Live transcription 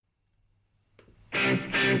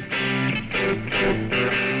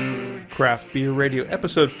Craft Beer Radio,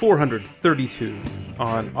 episode 432,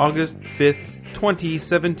 on August 5th,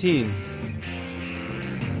 2017.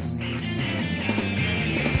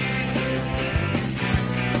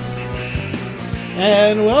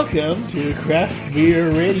 And welcome to Craft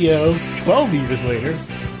Beer Radio 12 years later.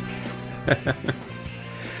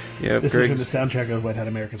 Yeah, This is from the soundtrack of Wet Hot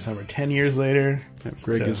American Summer 10 years later.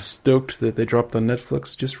 Greg is stoked that they dropped on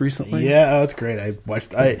Netflix just recently. Yeah, oh, it's great.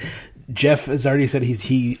 Jeff has already said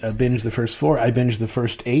he binged the first 4. I binged the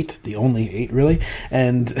first 8, the only 8 really,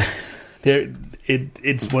 and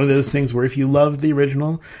it's one of those things where if you love the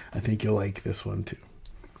original, I think you'll like this one too.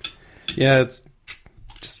 Yeah, it's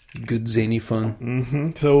just good zany fun.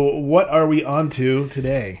 Mm-hmm. So what are we on to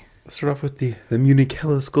today? Let's start off with the Munich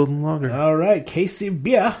Helles Golden Lager. All right, KC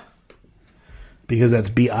Bier, because that's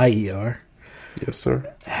Bier. Yes,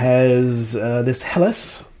 sir. Has this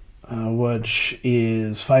Helles, which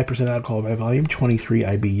is 5% alcohol by volume, 23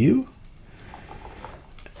 IBU.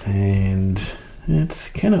 And it's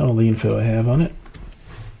kind of all the info I have on it.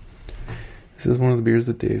 This is one of the beers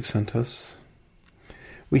that Dave sent us.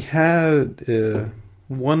 We had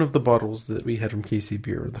one of the bottles that we had from KC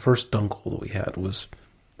Bier. The first Dunkel that we had was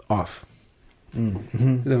off.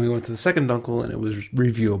 Mm-hmm. Then we went to the second Dunkel and it was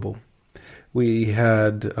reviewable. We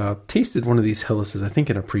had tasted one of these Helleses, I think,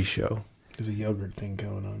 in a pre-show. There's a yogurt thing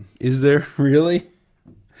going on. Is there? Really?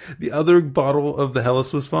 The other bottle of the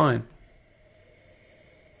Helles was fine.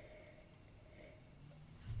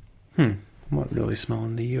 I'm not really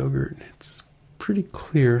smelling the yogurt. It's pretty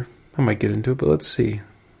clear. I might get into it, but let's see.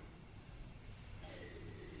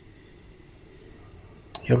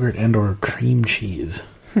 Yogurt and or cream cheese.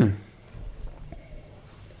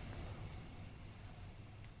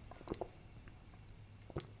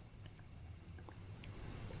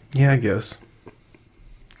 Yeah, I guess.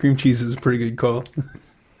 Cream cheese is a pretty good call.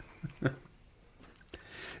 It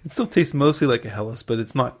still tastes mostly like a Helles, but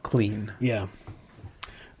it's not clean. Yeah.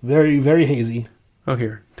 Very, very hazy. Oh,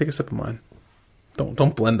 here. Take a sip of mine.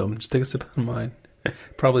 Don't blend them. Just take a sip of mine.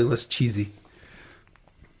 Probably less cheesy.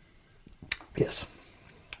 Yes.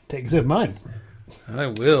 Take a sip of mine. I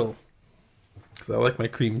will. Because I like my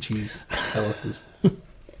cream cheese Helleses.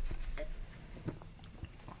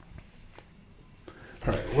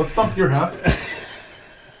 All right, let's dump your half.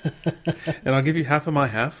 And I'll give you half of my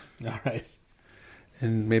half. All right.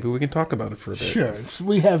 And maybe we can talk about it for a bit. Sure.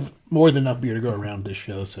 We have more than enough beer to go around this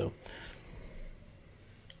show, so.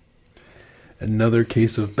 Another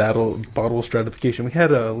case of bottle stratification. We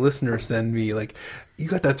had a listener send me, like, you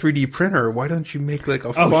got that 3D printer. Why don't you make, like,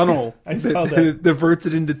 a funnel I saw that diverts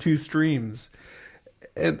it into 2 streams?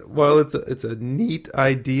 And while it's a neat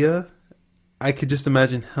idea, I could just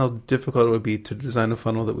imagine how difficult it would be to design a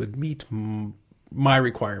funnel that would meet my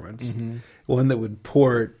requirements. Mm-hmm. One that would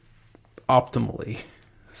pour it optimally.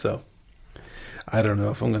 So, I don't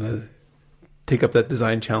know if I'm going to take up that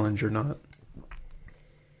design challenge or not.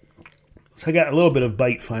 So I got a little bit of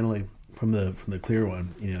bite finally from the clear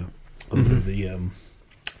one, a little bit of the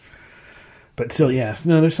but still, yes.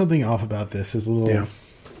 No, there's something off about this. There's a little. Yeah.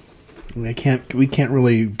 I mean, we can't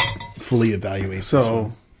really fully evaluate. So, this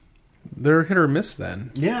one. They're hit or miss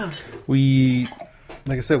then. Yeah.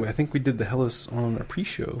 Like I said, I think we did the Helles on a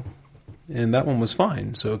pre-show, and that one was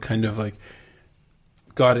fine. So kind of like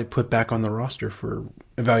got it put back on the roster for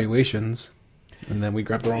evaluations, and then we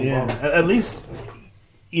grabbed the wrong bottle. At least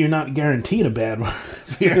you're not guaranteed a bad one.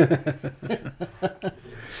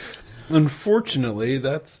 Unfortunately,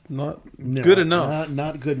 that's not good enough.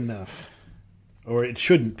 Not good enough. Or it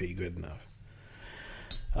shouldn't be good enough.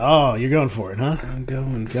 Oh, you're going for it, huh? I'm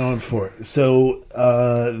going for it. So,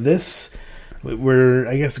 we're,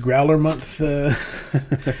 I guess, Growler Month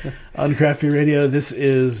on Craft Beer Radio. This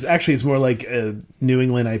is, actually, it's more like a New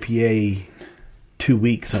England IPA 2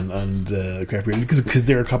 weeks on Craft Beer, because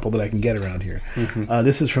there are a couple that I can get around here. Mm-hmm.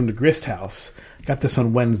 This is from the Grist House. Got this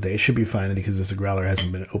on Wednesday. Should be fine because this growler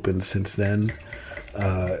hasn't been opened since then.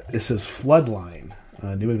 This is Floodline,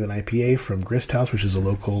 New England IPA from Grist House, which is a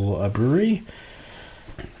local brewery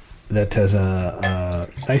that has a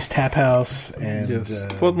nice tap house. And yes.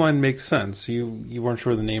 Floodline makes sense. You weren't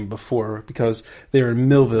sure of the name before because they're in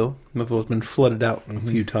Millville. Millville's been flooded out a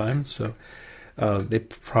few times, so they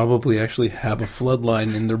probably actually have a flood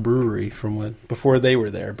line in their brewery from before they were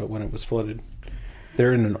there, but when it was flooded.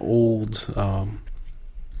 They're in an old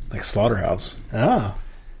like slaughterhouse. Ah,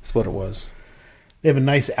 that's what it was. They have a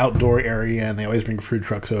nice outdoor area, and they always bring food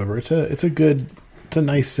trucks over. It's a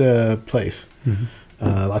nice place. Mm-hmm.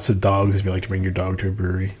 Lots of dogs if you like to bring your dog to a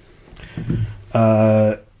brewery.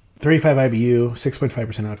 Mm-hmm. 35 IBU,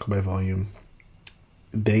 6.5% alcohol by volume.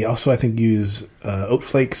 They also, I think, use oat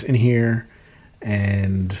flakes in here,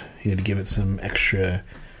 and to give it some extra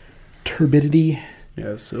turbidity.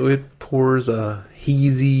 Yeah, so it pours a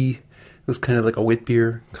hazy. It was kind of like a wit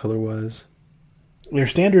beer color-wise. Their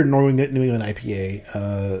standard New England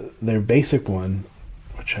IPA, their basic one,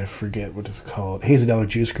 which I forget what it's called, Hazeldeller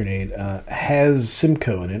Juice Grenade, has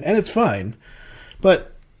Simcoe in it, and it's fine.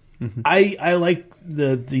 But I like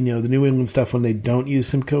the New England stuff when they don't use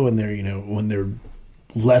Simcoe, and they're when they're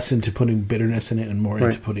less into putting bitterness in it and more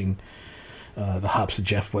into putting the hops that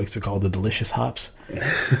Jeff likes to call the delicious hops.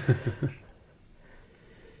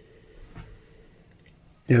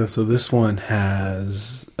 Yeah, so this one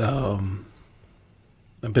has a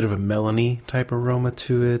bit of a melony type aroma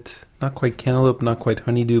to it. Not quite cantaloupe, not quite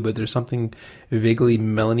honeydew, but there's something vaguely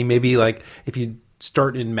melony. Maybe like if you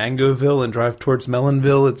start in Mangoville and drive towards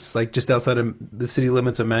Melonville, it's like just outside of the city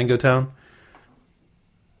limits of Mango Town.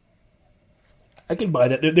 I can buy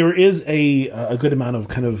that. There is a good amount of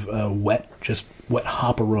kind of wet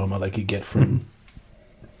hop aroma like you get from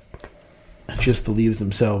just the leaves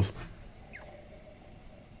themselves.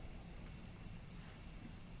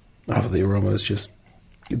 Oh, the aroma is just,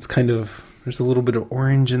 it's kind of, there's a little bit of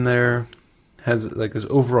orange in there. Has like this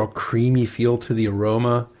overall creamy feel to the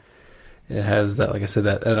aroma. It has that, like I said,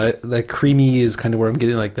 that creamy is kind of where I'm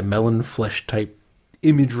getting like the melon flesh type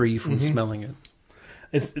imagery from smelling it.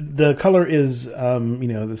 It's the color is,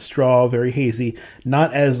 the straw, very hazy.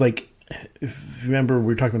 Not as like, if you remember, we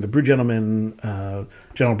were talking about the Brew Gentleman,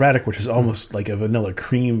 General Braddock, which is almost like a vanilla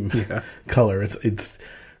cream color. It's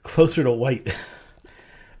closer to white,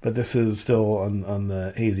 but this is still on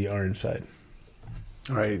the hazy orange side.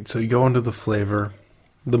 All right, so you go into the flavor.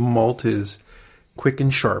 The malt is quick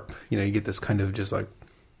and sharp. You get this kind of just like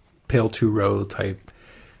pale two-row type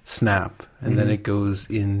snap, and then it goes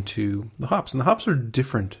into the hops. And the hops are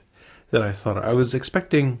different than I thought. I was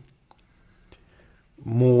expecting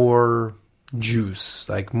more juice,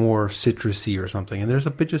 like more citrusy or something. And there's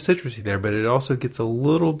a bit of citrusy there, but it also gets a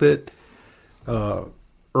little bit herbal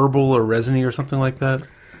or resiny or something like that.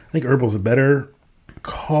 I think herbal's a better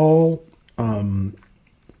call.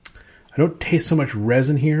 I don't taste so much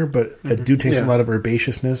resin here, but I do taste a lot of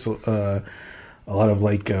herbaceousness, a lot of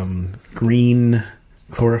like green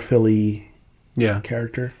chlorophyll-y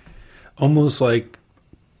character. Almost like,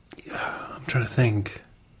 I'm trying to think.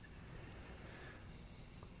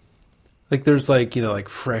 Like there's like, like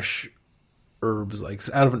fresh herbs, like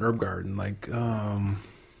out of an herb garden, like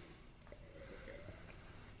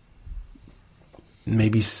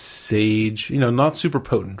maybe sage, not super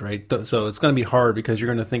potent, right? So it's going to be hard because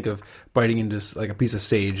you're going to think of biting into like a piece of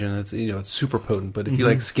sage and it's, it's super potent. But if you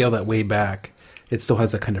like scale that way back, it still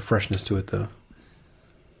has that kind of freshness to it though.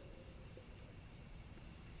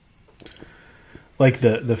 Like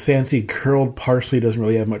the fancy curled parsley doesn't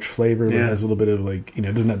really have much flavor, but it has a little bit of like, it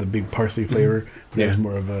doesn't have the big parsley flavor. It has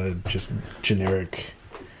more of a just generic,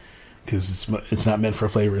 because it's not meant for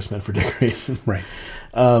flavor, it's meant for decoration. Right.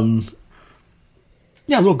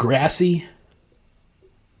 Yeah, a little grassy.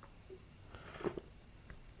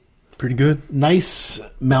 Pretty good. Nice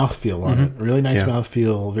mouthfeel on it. Really nice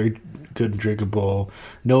mouthfeel. Very good and drinkable.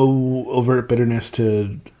 No overt bitterness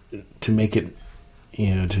to make it,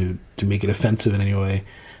 to make it offensive in any way.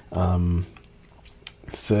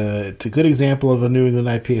 It's a good example of a New England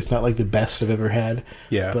IPA. It's not like the best I've ever had.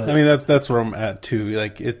 Yeah, but, I mean that's where I'm at too.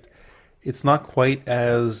 Like it's not quite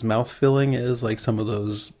as mouthfilling as like some of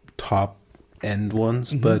those top end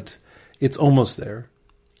ones, but it's almost there.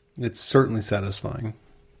 It's certainly satisfying,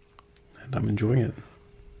 and I'm enjoying it.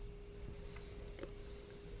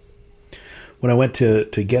 When I went to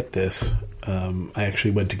get this, I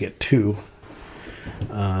actually went to get two,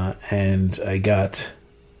 and I got,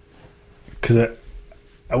 because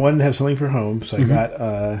I wanted to have something for home, so I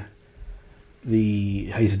got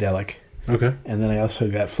the Hazeldeller. Okay. And then I also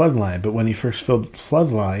got Floodline, but when he first filled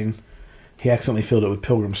Floodline, he accidentally filled it with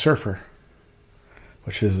Pilgrim Surfer,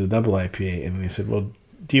 which is the double IPA, and he said, "Well,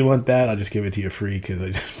 do you want that? I'll just give it to you free because I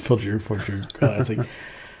just filled your growler." I was like,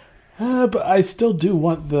 but I still do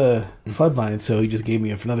want the Floodline, so he just gave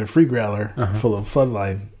me another free growler full of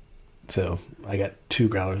Floodline. So I got 3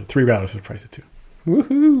 growlers for the price of 2.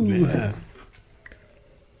 Woohoo! Yeah.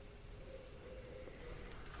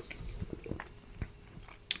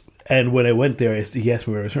 And when I went there, he asked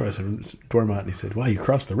me where I was from. I said, Dormont, and he said, "Wow, you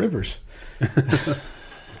crossed the rivers."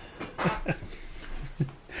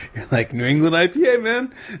 You're like, New England IPA,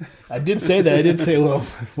 man. I did say that. I did say, well,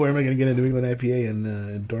 where am I going to get a New England IPA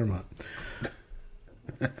in Dormont?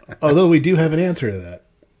 Although we do have an answer to that.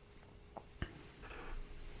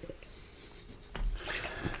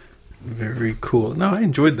 Very cool. No, I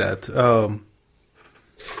enjoyed that.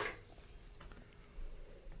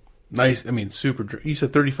 nice. I mean, you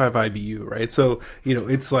said 35 IBU, right? So,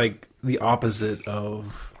 it's like the opposite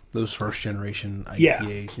of those first generation IPAs. Yeah,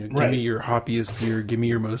 Give right. me your hoppiest beer. Give me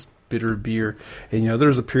your most bitter beer. And, there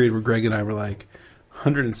was a period where Greg and I were like,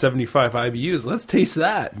 175 IBUs. Let's taste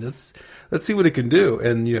that. Let's see what it can do.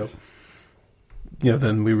 And,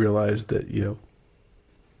 then we realized that, you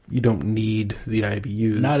don't need the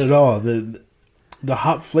IBUs. Not at all. The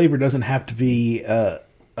hop flavor doesn't have to be a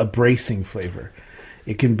bracing flavor.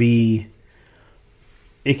 It can be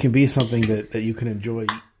something that you can enjoy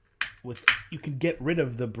with. You can get rid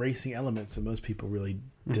of the bracing elements that most people really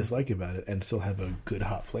dislike about it and still have a good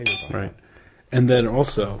hop flavor behind Right. it. And then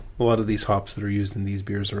also, a lot of these hops that are used in these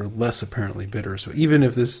beers are less apparently bitter. So even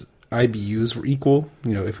if this IBUs were equal,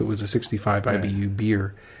 if it was a 65 IBU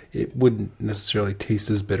beer, it wouldn't necessarily taste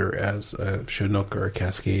as bitter as a Chinook or a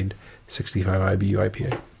Cascade 65 IBU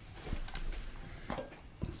IPA.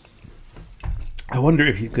 I wonder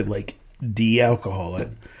if you could de-alcohol it,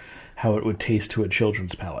 how it would taste to a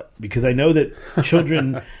children's palate. Because I know that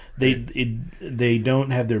children they don't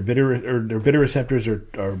have their bitter receptors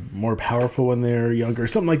are more powerful when they're younger,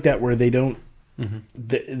 something like that, where they don't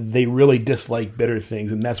they really dislike bitter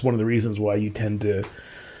things, and that's one of the reasons why you tend to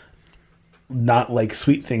not like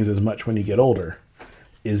sweet things as much when you get older.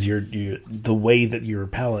 Is the way that your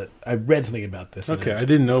palate? I read something about this. Okay, I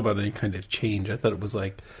didn't know about any kind of change. I thought it was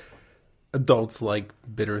like adults like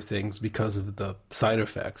bitter things because of the side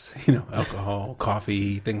effects, alcohol,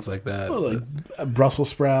 coffee, things like that. Well, Brussels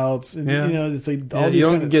sprouts. And, it's like all these you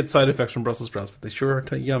don't get side effects from Brussels sprouts, but they sure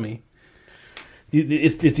are yummy.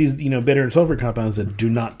 It's these bitter and sulfur compounds that do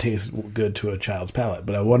not taste good to a child's palate.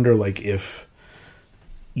 But I wonder if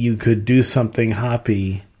you could do something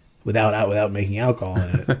hoppy without making alcohol in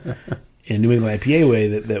it in New England IPA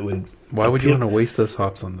way that would. Why would you want to waste those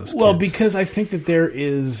hops on this? Well, because I think that there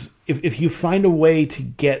is, if you find a way to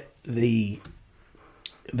get the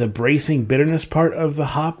bracing bitterness part of the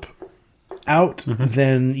hop out,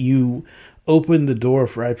 then you open the door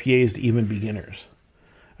for IPAs to even beginners.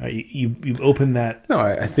 You open that. No,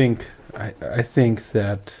 I think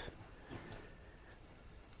that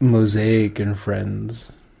Mosaic and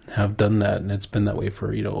Friends have done that, and it's been that way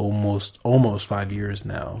for almost 5 years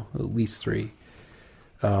now, at least 3.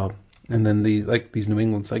 And then these New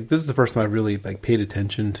England's, this is the first time I really paid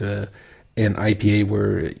attention to an IPA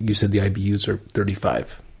where you said the IBUs are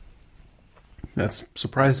 35. That's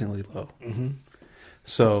surprisingly low. Mm-hmm.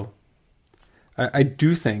 So I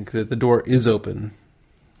do think that the door is open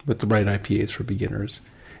with the right IPAs for beginners,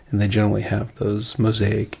 and they generally have those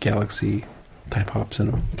Mosaic, Galaxy type hops in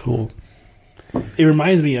them. Cool. It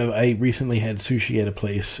reminds me of, I recently had sushi at a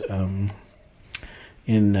place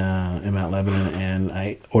in Mount Lebanon, and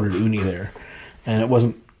I ordered uni there, and it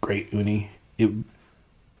wasn't great uni.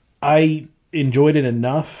 I enjoyed it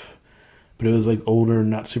enough, but it was older,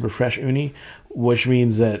 not super fresh uni, which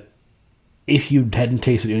means that if you hadn't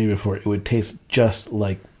tasted uni before, it would taste just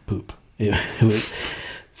like poop. It would,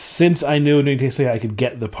 since I knew uni tasted like, I could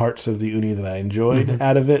get the parts of the uni that I enjoyed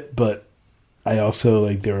out of it, but I also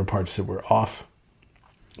there were parts that were off.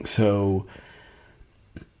 So,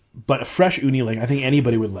 but a fresh uni, I think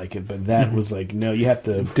anybody would like it, but that was no, you have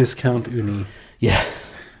to discount uni. Yeah.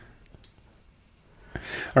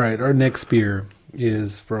 All right, our next beer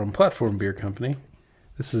is from Platform Beer Company.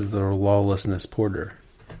 This is the Lawlessness Porter.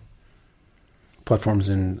 Platform's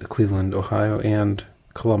in Cleveland, Ohio, and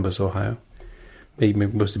Columbus, Ohio. They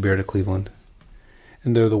make most of the beer out of Cleveland.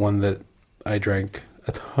 And they're the one that I drank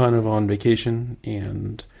a ton of on vacation,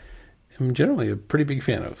 and am generally a pretty big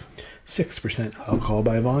fan of. 6% alcohol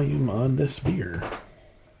by volume on this beer.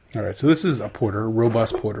 All right, so this is a porter,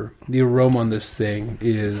 robust porter. The aroma on this thing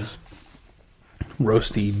is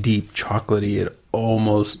roasty, deep, chocolatey. It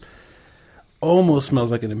almost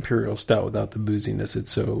smells like an imperial stout without the booziness.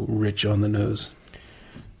 It's so rich on the nose.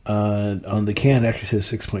 On the can, it actually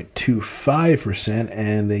says 6.25%,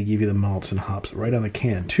 and they give you the malts and hops right on the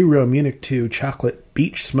can. 2-row Munich 2 chocolate,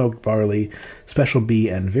 beach smoked barley, Special B,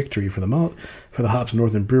 and Victory for the malt. For the hops,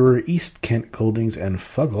 Northern Brewer, East Kent Goldings, and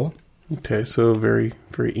Fuggle. Okay, so very,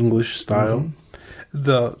 very English style.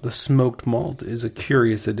 The smoked malt is a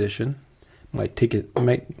curious addition. Might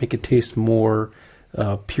make it taste more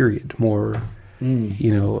period, more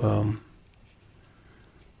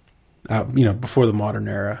before the modern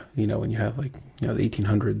era, when you have the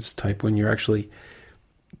 1800s type, when you're actually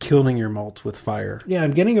killing your malts with fire. Yeah,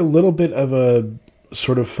 I'm getting a little bit of a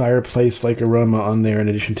sort of fireplace-like aroma on there in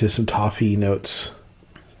addition to some toffee notes.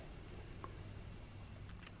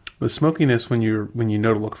 The smokiness, when you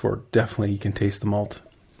know to look for it, definitely you can taste the malt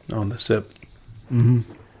on the sip. Mm-hmm.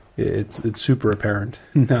 It's super apparent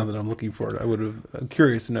now that I'm looking for it. I'm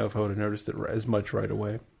curious to know if I would have noticed it as much right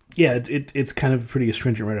away. Yeah, it's kind of pretty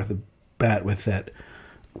astringent right off the bat with that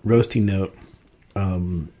roasty note.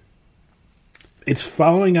 It's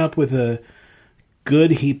following up with a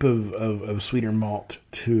good heap of sweeter malt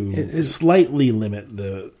to slightly limit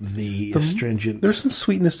the astringent. There's some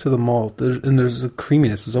sweetness to the malt, and there's a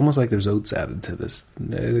creaminess. It's almost like there's oats added to this.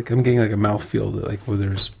 I'm getting like a mouthfeel that where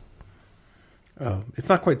there's. It's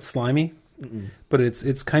not quite slimy, but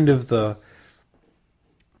it's kind of the.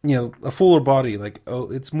 A fuller body.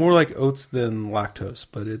 It's more like oats than lactose,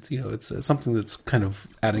 but it's something that's kind of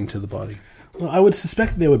adding to the body. Well, I would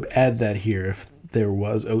suspect they would add that here if there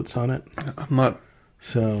was oats on it. I'm not.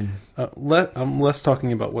 So I'm less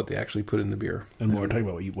talking about what they actually put in the beer, and more talking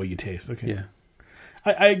about what you taste. Okay, yeah,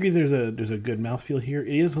 I agree. There's a good mouthfeel here.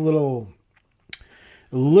 It is a little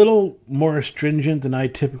more astringent than I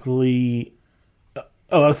typically.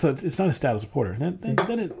 I thought it's not as stout as a porter.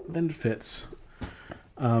 Then it fits.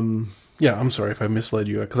 Yeah, I'm sorry if I misled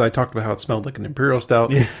you because I talked about how it smelled like an imperial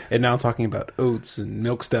stout, and now I'm talking about oats and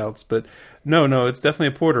milk stouts. But no, it's definitely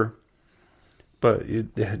a porter. But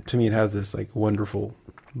to me, it has this wonderful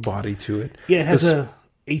body to it. Yeah, it has a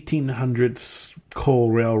 1800s coal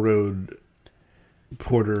railroad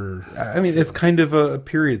porter. I mean, it's kind of a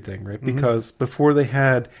period thing, right? Because before they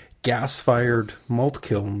had gas-fired malt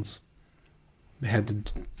kilns, they had to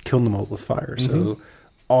kiln the malt with fire. So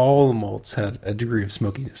all the malts had a degree of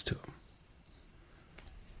smokiness to them.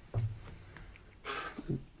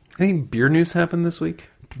 Any beer news happened this week?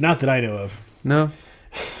 Not that I know of. No?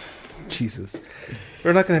 Jesus.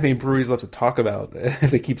 We're not going to have any breweries left to talk about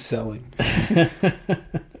if they keep selling.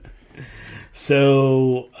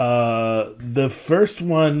 So, the first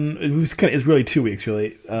one is really 2 weeks,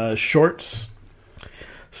 really. Shorts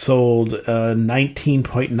sold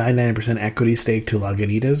 19.99% equity stake to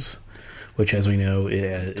Lagunitas, which, as we know,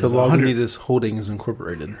 is to Lagunitas Holdings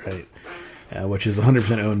Incorporated. Right. Which is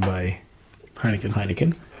 100% owned by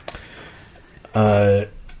Heineken.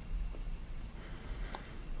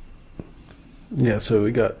 Yeah, so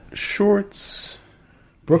we got Shorts.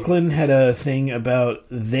 Brooklyn had a thing about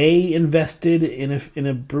they invested in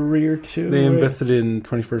a brewery or two. They invested in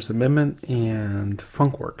 21st Amendment and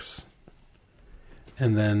Funkworks.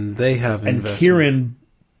 And then they have invested. And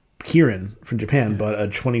Kirin from Japan bought a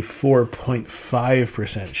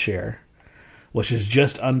 24.5% share, which is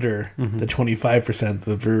just under the 25%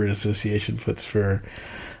 the Brewers Association puts for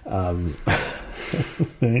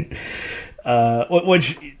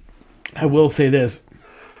which I will say this: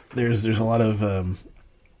 there's a lot of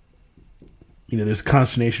there's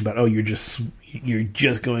consternation about you're just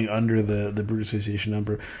going under the Brewers Association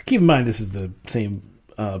number. Keep in mind this is the same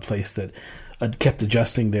place that kept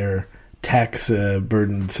adjusting their tax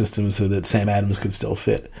burden system so that Sam Adams could still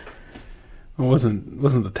fit. It wasn't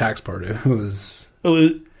the tax part. It was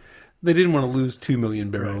they didn't want to lose 2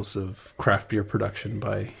 million barrels of craft beer production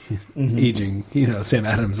by aging Sam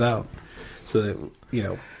Adams out. So that,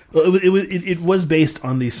 Well, it was based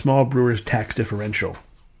on the small brewers tax differential,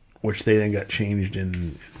 which they then got changed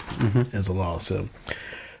in as a law. So,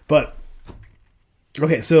 but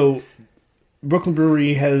okay, so Brooklyn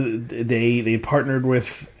Brewery they partnered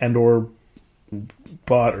with and/or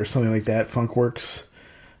bought or something like that Funkworks.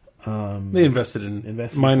 They invested in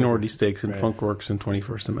minority stakes in Funkworks and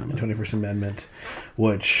 21st Amendment. 21st Amendment,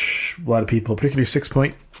 which a lot of people, particularly 6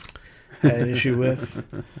 Point, had an issue with.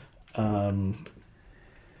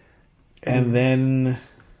 And then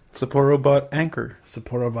Sapporo bought Anchor.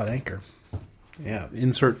 Yeah.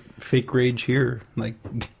 Insert fake rage here.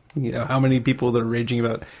 How many people that are raging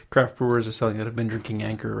about craft brewers are selling that have been drinking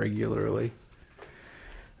Anchor regularly.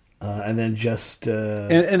 And then just...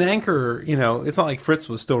 And Anchor, it's not like Fritz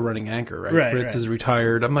was still running Anchor, right? Fritz is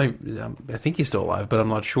retired. I think he's still alive, but I'm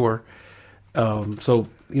not sure. So,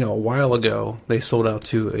 a while ago, they sold out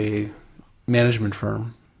to a management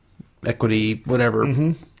firm, equity,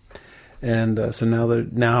 whatever. And so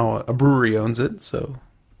now a brewery owns it, so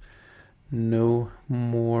no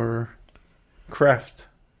more craft.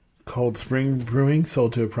 Cold Spring Brewing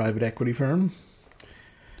sold to a private equity firm.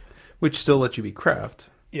 Which still lets you be craft.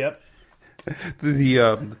 Yep.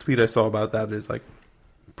 The tweet I saw about that is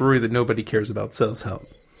brewery that nobody cares about sells out.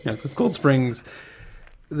 Because Cold Springs,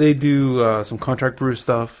 they do some contract brew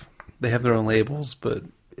stuff. They have their own labels, but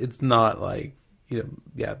it's not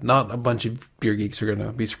not a bunch of beer geeks are going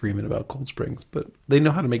to be screaming about Cold Springs, but they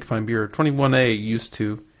know how to make fine beer. 21A used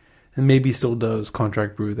to, and maybe still does,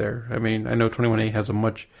 contract brew there. I mean, I know 21A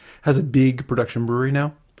has a big production brewery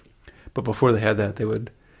now, but before they had that, they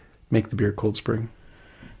would make the beer Cold Spring.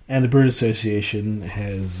 And the Brewers Association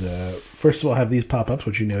has, first of all, have these pop-ups,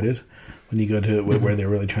 which you noted, when you go to where they're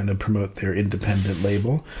really trying to promote their independent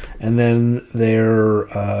label. And then their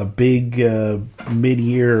big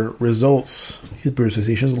mid-year results. The Brewers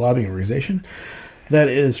Association is a lobbying organization that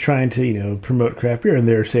is trying to, promote craft beer. And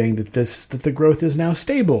they're saying that the growth is now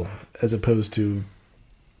stable, as opposed to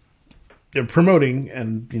they're promoting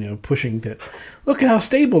and, pushing that, look at how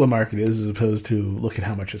stable the market is, as opposed to look at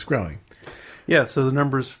how much it's growing. Yeah, so the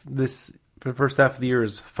numbers for the first half of the year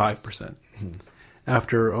is 5%.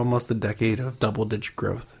 After almost a decade of double-digit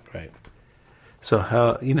growth. Right. So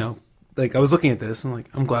how, I was looking at this and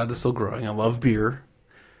I'm glad it's still growing. I love beer.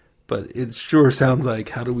 But it sure sounds like,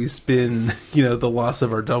 how do we spin, the loss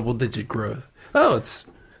of our double-digit growth? Oh, it's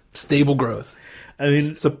stable growth. I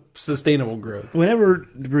mean, sustainable growth. Whenever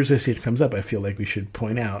the Brewers Association comes up, I feel like we should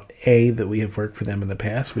point out, A, that we have worked for them in the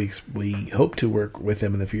past. We hope to work with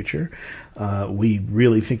them in the future. We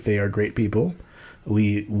really think they are great people.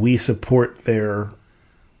 We support their,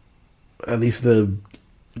 at least the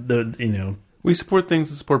we support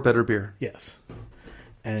things that support better beer. Yes.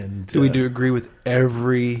 And do we agree with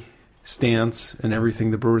every stance and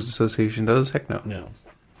everything the Brewers Association does? Heck no.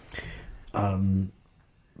 No.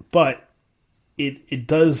 But it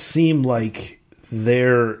does seem like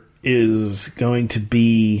there is going to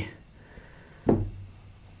be,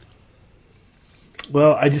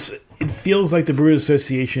 well, it feels like the Brewers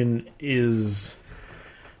Association is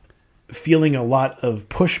feeling a lot of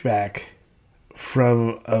pushback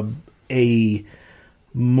from a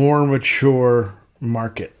more mature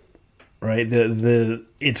market, right?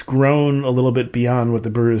 It's grown a little bit beyond what the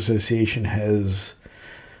Brewers Association has,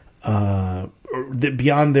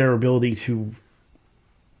 beyond their ability to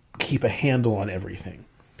keep a handle on everything.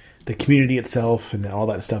 The community itself and all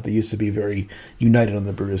that stuff that used to be very united on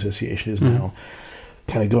the Brewers Association is now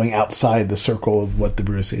kind of going outside the circle of what the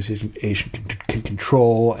Brewers Association can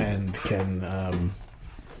control and can,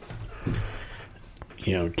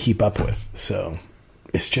 keep up with. So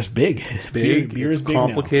it's just big. It's big. Beer it's is big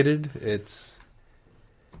complicated. Now. It's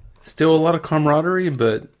still a lot of camaraderie,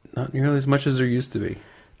 but not nearly as much as there used to be.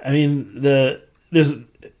 I mean, there's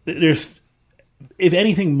if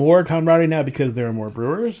anything more camaraderie now because there are more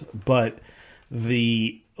brewers, but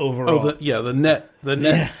the overall the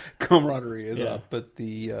net camaraderie is up, but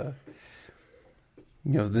the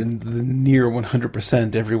the near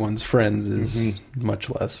 100% everyone's friends is much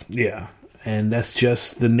less. Yeah, and that's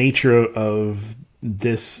just the nature of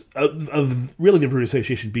this of really the Brewers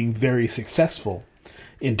Association being very successful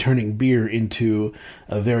in turning beer into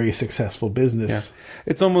a very successful business. Yeah.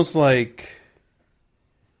 It's almost like,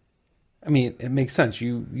 I mean, it makes sense.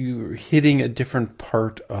 You're hitting a different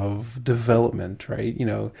part of development, right?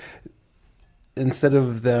 Instead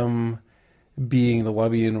of them being the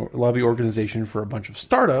lobby organization for a bunch of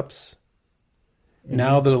startups,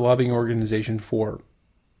 now they're the lobbying organization for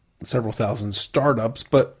several thousand startups,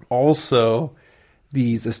 but also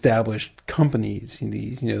these established companies,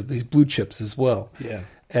 these blue chips as well. Yeah.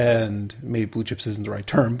 And maybe blue chips isn't the right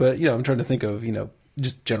term, but I'm trying to think of,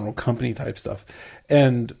 just general company type stuff.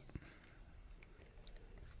 And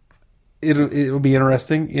it'll be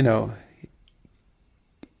interesting,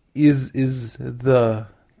 is the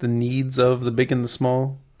needs of the big and the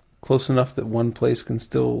small close enough that one place can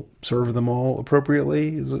still serve them all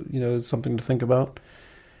appropriately? Is something to think about.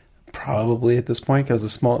 Probably at this point,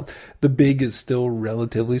 because the big is still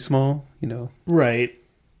relatively small, Right.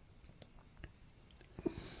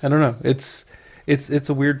 I don't know. It's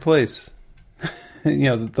a weird place.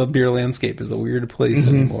 The beer landscape is a weird place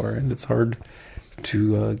anymore, and it's hard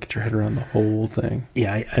to get your head around the whole thing.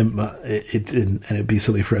 Yeah, and it'd be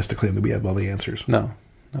silly for us to claim that we have all the answers. No,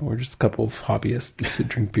 we're just a couple of hobbyists who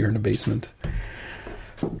drink beer in a basement.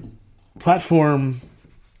 Platform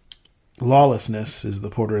Lawlessness is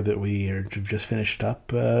the porter that we have just finished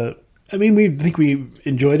up. We think we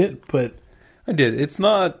enjoyed it, but I did. It's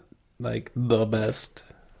not like the best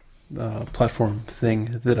platform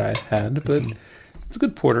thing that I've had, but it's a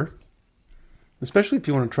good porter. Especially if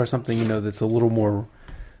you want to try something, that's a little more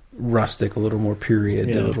rustic, a little more period,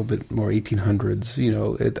 a little bit more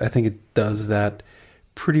 1800s. I think it does that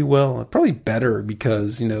pretty well. Probably better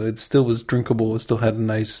because, it still was drinkable. It still had a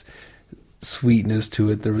nice sweetness to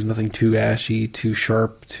it. There was nothing too ashy, too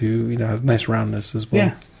sharp, have nice roundness as well.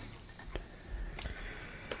 Yeah.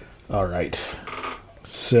 All right.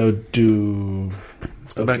 So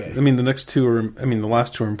Let's go back. The next two are, the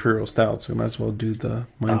last two are Imperial Stouts, so we might as well do the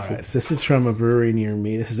Mindful. All right, so this is from a brewery near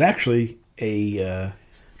me. This is actually a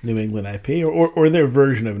New England IPA, or their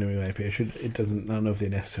version of New England IPA. I don't know if they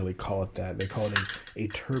necessarily call it that. They call it a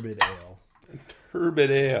turbid ale.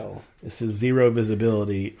 Turbid Ale. This is Zero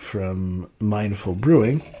Visibility from Mindful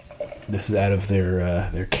Brewing. This is out of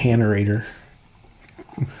their Cannerator.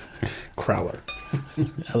 Crowler.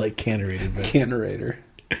 I like Cannerator better. Cannerator.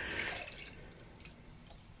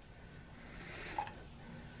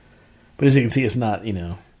 But as you can see, it's not,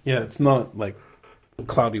 Yeah, it's not like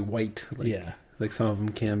cloudy white. Like some of them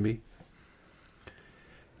can be.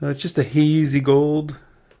 No, it's just a hazy gold.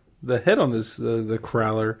 The head on this, the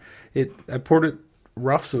Crowler, I poured it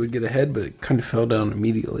rough so we'd get a head, but it kind of fell down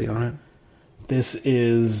immediately on it. This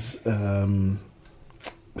is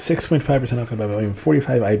 6.5% alcohol by volume,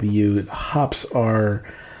 45 IBU. The hops are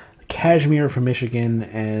Cashmere from Michigan,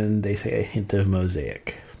 and they say a hint of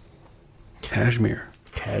Mosaic. Cashmere.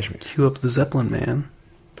 Cue up the Zeppelin, man.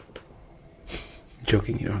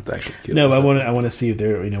 Joking, you don't have to actually cue up the Zeppelin. I want to see if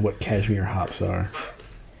they're, what Cashmere hops are.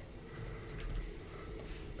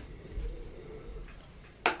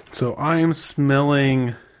 So I am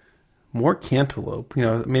smelling more cantaloupe.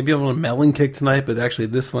 Maybe I'm on a melon kick tonight, but actually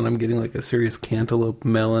this one I'm getting like a serious cantaloupe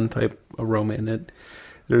melon type aroma in it.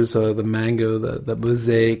 There's the mango, the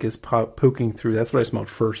Mosaic is poking through. That's what I smelled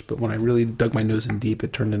first, but when I really dug my nose in deep,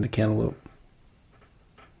 it turned into cantaloupe.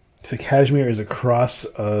 So Cashmere is a cross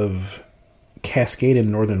of Cascade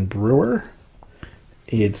and Northern Brewer.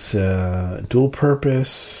 It's dual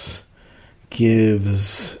purpose,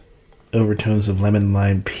 gives overtones of lemon,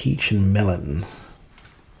 lime, peach, and melon.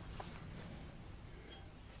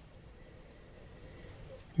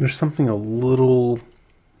 There's something a little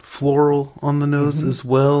floral on the nose as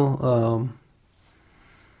well.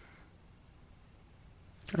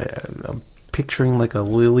 I'm picturing like a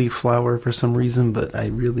lily flower for some reason, but I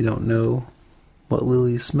really don't know what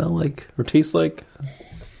lilies smell like or taste like.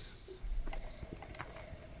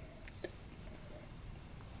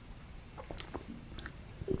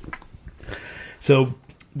 So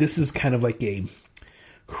this is kind of like a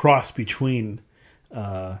cross between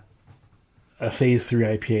a Phase 3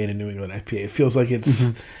 IPA and a New England IPA. It feels like it's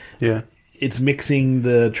it's mixing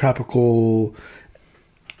the tropical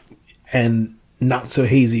and not so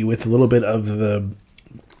hazy with a little bit of the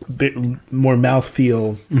bit more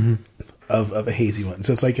mouthfeel of a hazy one.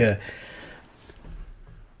 So it's like an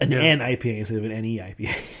N IPA instead of an NE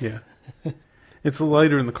IPA. Yeah, it's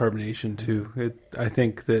lighter in the carbonation too. I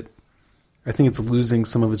think it's losing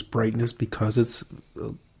some of its brightness because it's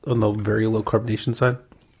on the very low carbonation side.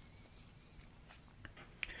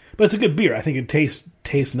 But it's a good beer. I think it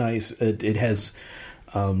tastes nice. It has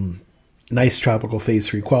nice tropical Phase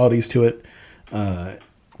 3 qualities to it.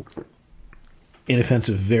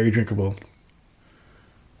 Inoffensive, very drinkable.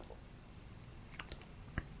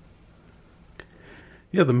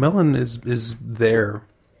 Yeah, the melon is there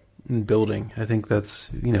in building. I think that's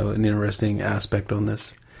an interesting aspect on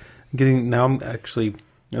this. The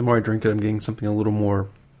more I drink it, I'm getting something a little more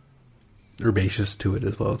herbaceous to it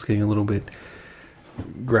as well. It's getting a little bit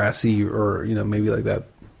grassy, or maybe like that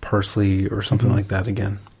parsley or something like that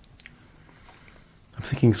again. I'm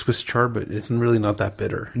thinking Swiss chard, but it's really not that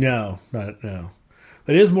bitter. No. But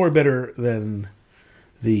it is more bitter than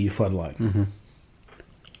the Floodline.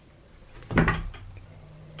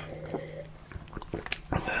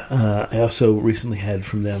 I also recently had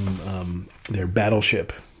from them their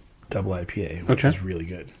Battleship Double IPA, which is really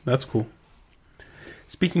good. That's cool.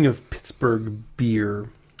 Speaking of Pittsburgh beer,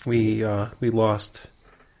 we lost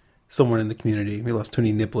someone in the community. We lost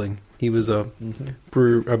Tony Nippling. He was a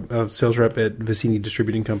sales rep at Vicini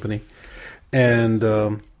Distributing Company, and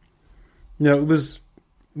it was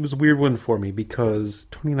a weird one for me because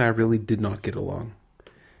Tony and I really did not get along,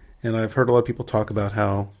 and I've heard a lot of people talk about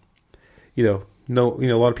how, a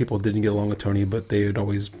lot of people didn't get along with Tony, but they would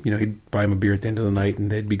always, he'd buy him a beer at the end of the night,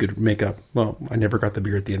 and they'd be good makeup. Well, I never got the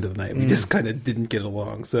beer at the end of the night. We just kind of didn't get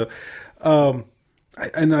along. So, I'm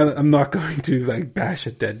not going to bash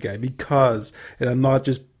a dead guy because, and I'm not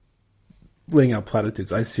just laying out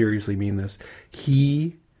platitudes. I seriously mean this.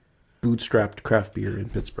 He bootstrapped craft beer in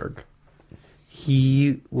Pittsburgh.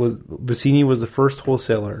 Vicini was the first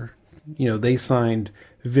wholesaler. They signed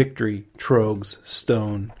Victory, Trogs,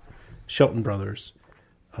 Stone, Shelton Brothers.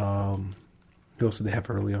 Who else did they have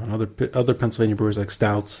early on? Other Pennsylvania brewers like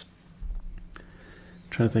Stouts. I'm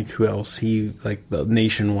trying to think who else. The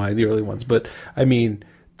Nationwide, the early ones. But I mean,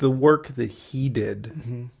 the work that he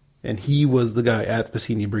did, and he was the guy at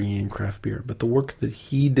Vicini bringing in craft beer. But the work that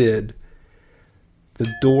he did,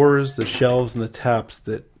 the doors, the shelves, and the taps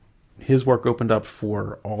that his work opened up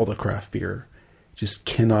for all the craft beer, just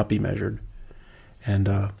cannot be measured.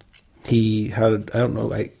 And he had,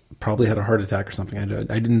 probably had a heart attack or something.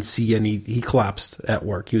 I didn't see any. He collapsed at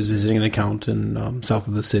work. He was visiting an account in south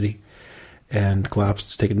of the city and collapsed,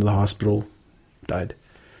 was taken to the hospital. died.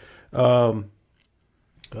 Oh,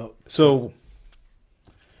 So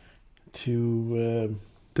to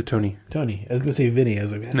to Tony. Tony. I was going to say Vinny. I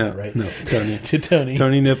was like, that's not right. No, Tony. To Tony.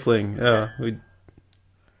 Tony Nippling.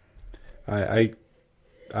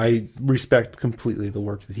 I respect completely the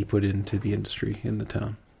work that he put into the industry in the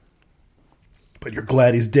town. But you're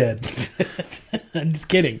glad he's dead. I'm just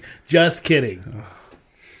kidding. Just kidding.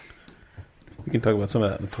 We can talk about some of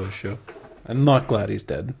that in the post show. I'm not glad he's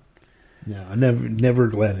dead. No, I'm never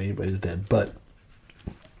glad anybody's dead. But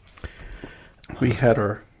we had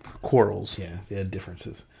our quarrels. yeah, they had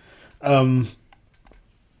differences.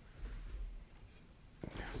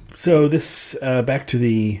 So this back to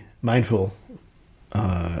the mindful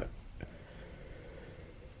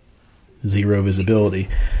zero visibility.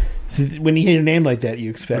 So when you hear a name like that, you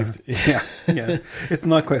expect Yeah. It's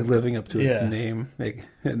not quite living up to its Yeah. name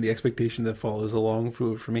and the expectation that follows along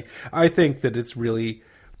for me. I think that it's really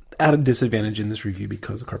at a disadvantage in this review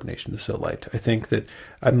because the carbonation is so light. I think that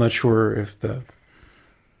I'm not sure if the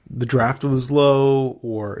draft was low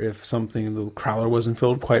or if the crowler wasn't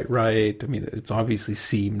filled quite right. I mean, it's obviously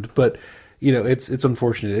seamed, but it's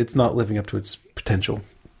unfortunate. It's not living up to its potential.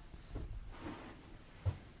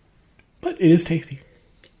 but it is tasty.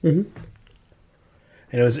 Mm-hmm.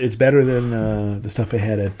 And it's better than the stuff I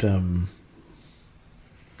had at the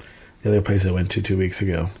other place I went to 2 weeks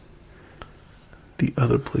ago. The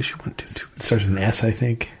other place you went to. It starts with an S, I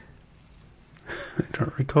think. I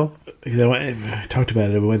don't recall. Because I talked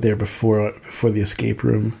about it. We went there before the escape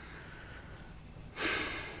room.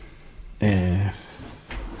 I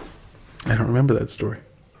don't remember that story.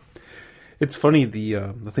 It's funny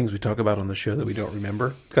the things we talk about on the show that we don't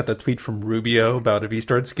remember. Got that tweet from Rubio about if he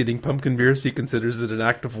starts getting pumpkin beers, he considers it an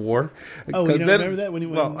act of war. Oh, you don't remember that?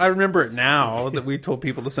 Well, I remember it now that we told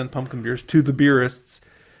people to send pumpkin beers to the beerists.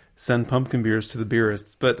 Send pumpkin beers to the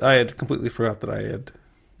beerists. But I had completely forgot that I had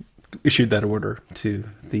issued that order to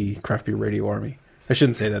the Craft Beer Radio Army. I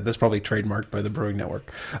shouldn't say that. That's probably trademarked by the Brewing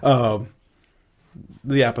Network.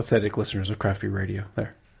 The apathetic listeners of Craft Beer Radio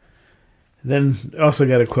there. Then also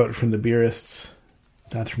got a quote from the beerists,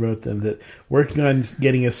 not to promote them, that working on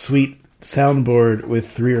getting a sweet soundboard with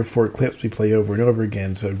 3 or 4 clips we play over and over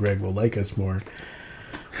again so Greg will like us more.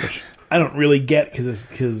 Which I don't really get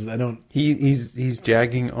because I don't... He's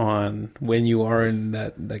jagging on when you are in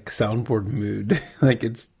that like soundboard mood. Like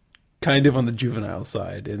it's kind of on the juvenile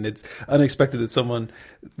side, and it's unexpected that someone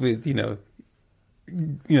with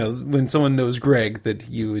when someone knows Greg that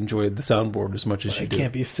you enjoyed the soundboard as much as you do. I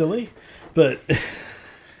can't be silly, but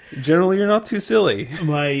generally you're not too silly.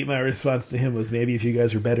 My response to him was maybe if you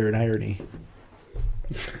guys are better at irony.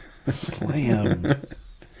 Slam.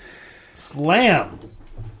 Slam.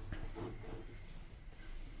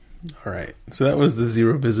 All right, so that was the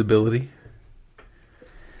zero visibility.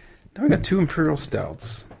 Now we got 2 Imperial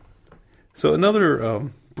Stouts. So another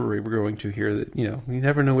brewery we're going to here that, you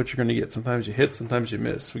never know what you're going to get. Sometimes you hit, sometimes you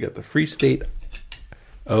miss. We got the Free State.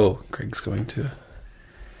 Oh, Craig's going to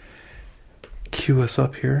cue us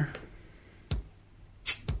up here.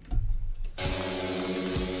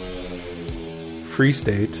 Free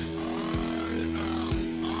State.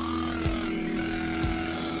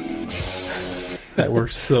 That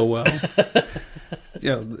works so well.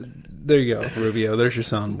 There you go, Rubio. There's your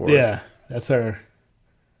soundboard. Yeah, that's our...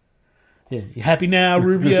 Yeah, you happy now,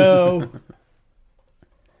 Rubio?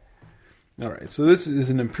 All right, so this is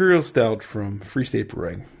an Imperial Stout from Free State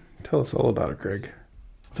Brewing. Tell us all about it, Greg.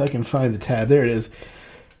 If I can find the tab. There it is.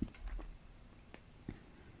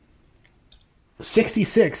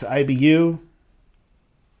 66 IBU.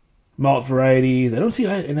 Malt varieties. I don't see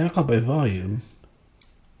an alcohol by volume,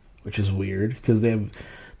 which is weird because they have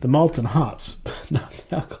the malts and hops, not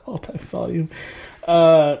the alcohol by volume.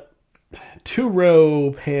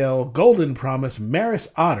 2-row pale, Golden Promise,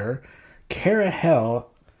 Maris Otter, Cara Hell,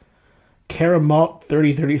 Cara Malt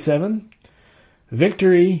 3037,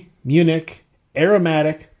 Victory, Munich,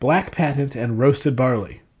 Aromatic, Black Patent, and Roasted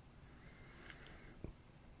Barley.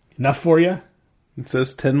 Enough for you? It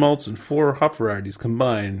says 10 malts and 4 hop varieties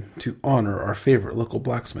combined to honor our favorite local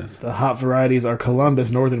blacksmith. The hop varieties are Columbus,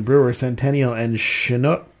 Northern Brewer, Centennial, and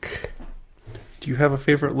Chinook. Do you have a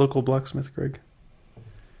favorite local blacksmith, Greg?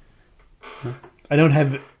 I don't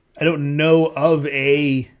know of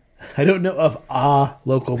a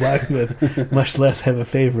local blacksmith, much less have a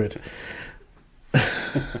favorite.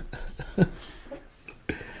 I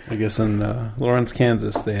guess in Lawrence,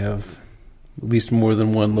 Kansas, they have at least more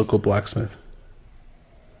than one local blacksmith.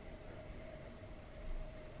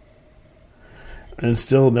 And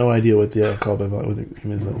still no idea what the alcohol by volume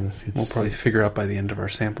is on this. We'll probably figure out by the end of our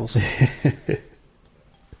samples.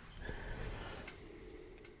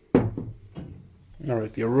 All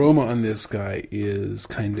right, the aroma on this guy is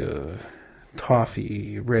kind of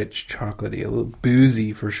toffee, rich, chocolatey, a little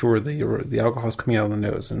boozy for sure. The alcohol's coming out of the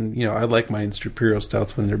nose, and I like my imperial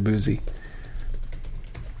stouts when they're boozy.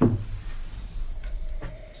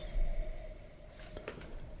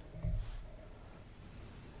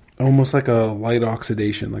 Almost like a light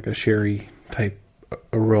oxidation, like a sherry type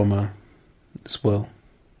aroma as well.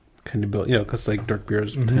 Kind of built, because like dark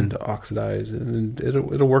beers tend to oxidize, and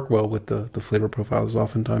it'll work well with the flavor profiles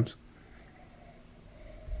oftentimes.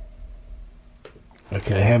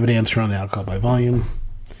 Okay, I have an answer on the alcohol by volume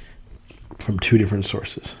from 2 different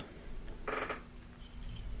sources.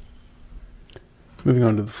 Moving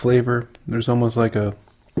on to the flavor, there's almost like a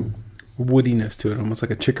woodiness to it, almost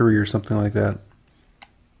like a chicory or something like that.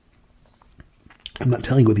 I'm not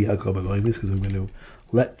telling you what the alcohol by volume is because I'm going to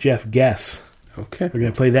let Jeff guess. Okay. We're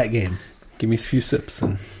going to play that game. Give me a few sips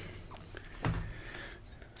and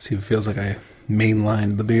see if it feels like I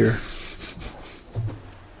mainlined the beer.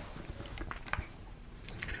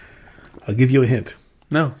 I'll give you a hint.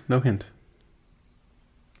 No hint.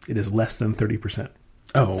 It is less than 30%.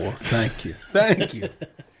 Oh, well, thank you. Thank you.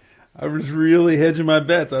 I was really hedging my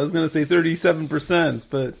bets. I was going to say 37%,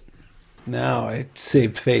 but now I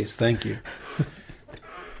saved face. Thank you.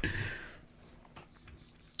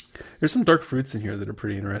 There's some dark fruits in here that are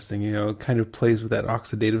pretty interesting. It kind of plays with that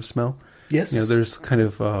oxidative smell. Yes. There's kind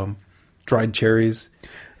of dried cherries.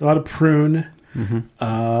 A lot of prune.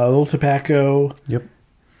 A little tobacco. Yep.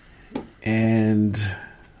 And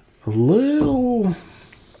a little... a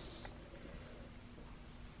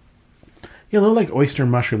little like oyster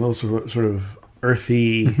mushroom. A little sort of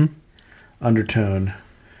earthy undertone.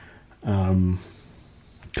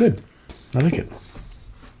 Good. I like it.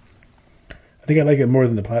 I think I like it more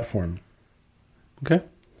than the platform. Okay.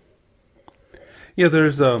 Yeah,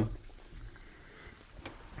 there's I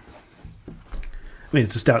mean,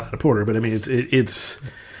 it's a stout, not a porter, but I mean, it's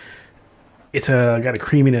got a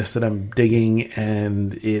creaminess that I'm digging,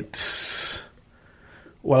 and it's,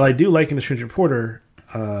 while I do like an astringent porter,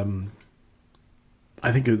 I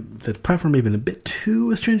think the platform may have been a bit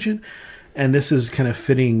too astringent, and this is kind of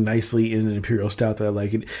fitting nicely in an imperial stout that I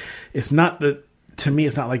like. It's not that, to me,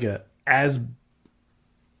 it's not like as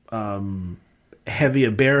heavy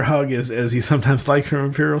a bear hug as you sometimes like from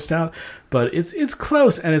imperial stout, but it's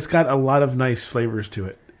close, and it's got a lot of nice flavors to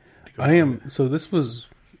it.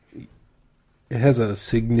 It has a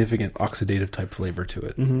significant oxidative type flavor to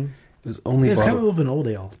it. Mm-hmm. It was only it's bottled, kind of an old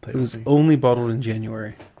ale type. It was thing. only bottled in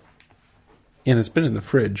January, and it's been in the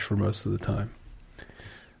fridge for most of the time.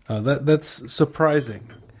 That's surprising.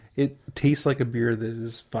 It tastes like a beer that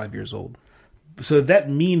is 5 years old. So that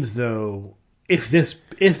means, though, if this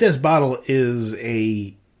bottle is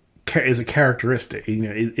a characteristic,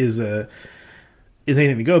 is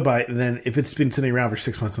anything to go by, then if it's been sitting around for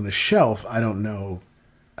 6 months on the shelf, I don't know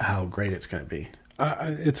how great it's going to be.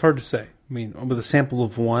 It's hard to say. I mean, with a sample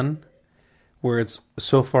of one, where it's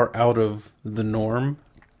so far out of the norm,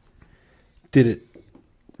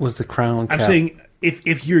 was the crown cap? I'm saying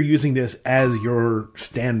if you're using this as your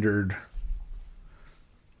standard,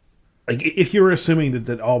 like if you're assuming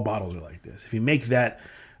that all bottles are like this, if you make that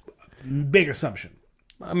big assumption.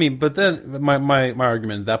 I mean, but then my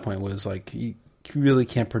argument at that point was like, you really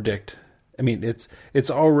can't predict. I mean, it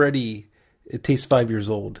tastes 5 years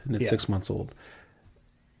old and it's 6 months old.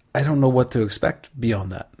 I don't know what to expect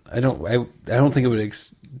beyond that. I don't think it would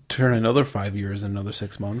turn another 5 years and another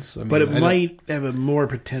 6 months. I mean, but it might have a more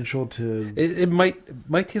potential to. It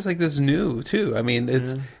might taste like this new too. I mean,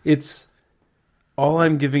 it's all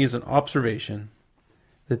I'm giving is an observation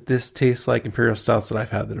that this tastes like imperial stouts that I've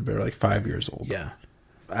had that are like 5 years old. Yeah,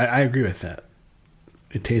 I agree with that.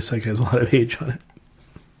 It tastes like it has a lot of age on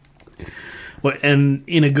it. Well, and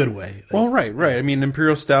in a good way. Well, right. I mean,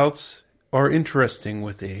 imperial stouts are interesting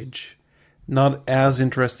with age. Not as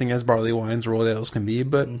interesting as barley wines or old ales can be,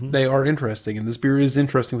 but they are interesting, and this beer is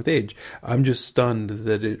interesting with age. I'm just stunned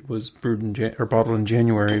that it was brewed or bottled in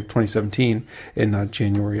January of 2017 and not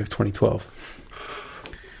January of 2012.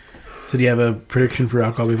 So do you have a prediction for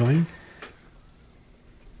alcohol by volume?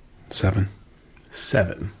 7.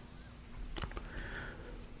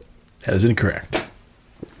 That is incorrect.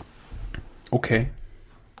 Okay.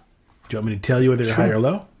 Do you want me to tell you whether they're high or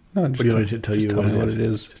low? No, Or do you want me to tell you what it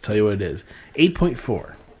is? Just tell you what it is.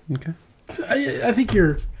 8.4. Okay. So I think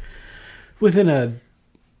you're within a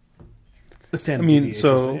standard. I mean, deviation.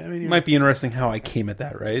 so I mean, it might be interesting how I came at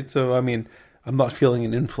that, right? So, I mean, I'm not feeling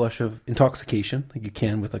an inflush of intoxication like you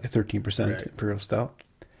can with like a 13% imperial stout.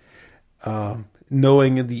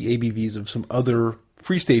 Knowing the ABVs of some other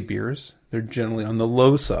free state beers, they're generally on the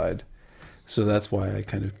low side. So that's why I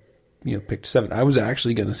kind of picked 7. I was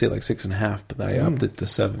actually going to say like 6.5, but I upped it to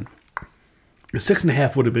 7.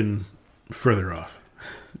 6.5 would have been further off.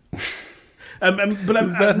 But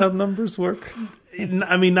Is that how numbers work?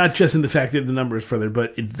 I mean, not just in the fact that the number is further,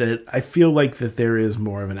 but that I feel like that there is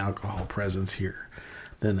more of an alcohol presence here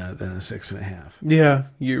than a 6.5. Yeah,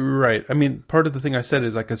 you're right. I mean, part of the thing I said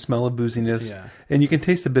is I could smell a booziness, and you can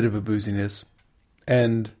taste a bit of a booziness,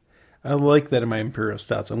 and I like that in my Imperial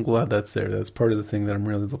Stouts. I'm glad that's there. That's part of the thing that I'm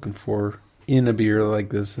really looking for in a beer like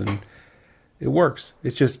this, and it works.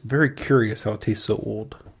 It's just very curious how it tastes so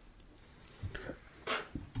old.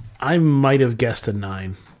 I might have guessed a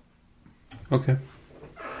 9. Okay.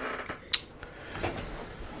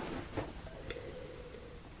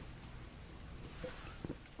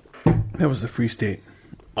 That was the Free State.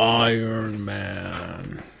 Iron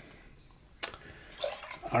Man.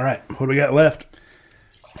 All right, what do we got left?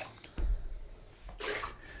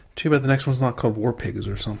 Too bad the next one's not called War Pigs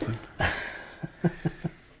or something.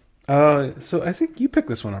 So I think you picked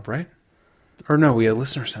this one up, right? Or no, we had a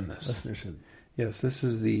listener send this. Listener send. Yes, this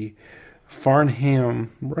is the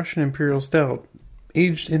Farnham Russian Imperial Stout,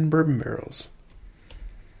 aged in bourbon barrels.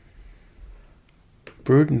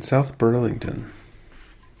 Brewed in South Burlington.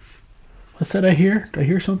 What's that I hear? Did I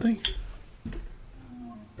hear something?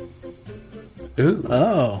 Ooh.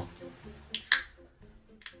 Oh.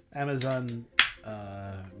 Amazon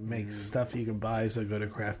makes stuff you can buy, so go to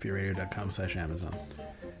craftbeerradio.com/Amazon.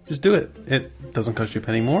 Just do it. It doesn't cost you a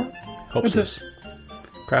penny more. Helps What's us.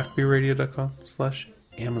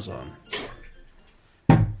 craftbeerradio.com/Amazon.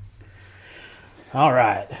 All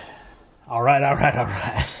right.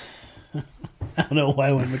 I don't know why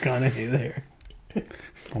I went McConaughey there.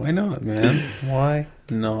 Why not, man? Why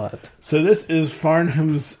not? So this is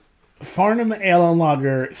Farnham Ale and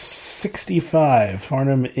Lager 65.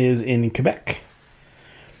 Farnham is in Quebec.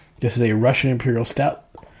 This is a Russian Imperial Stout.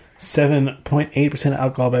 7.8%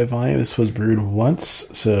 alcohol by volume. This was brewed once,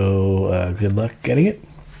 so good luck getting it.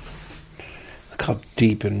 Look how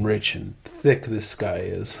deep and rich and thick this guy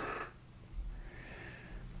is.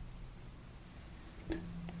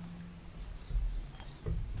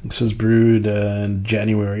 This was brewed in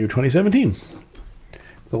January of 2017.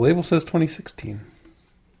 The label says 2016.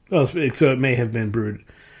 Oh, so it may have been brewed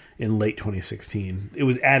in late 2016. It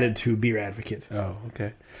was added to Beer Advocate. Oh,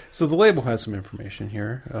 okay. So the label has some information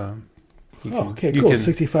here. Okay, cool.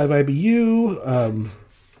 65 IBU.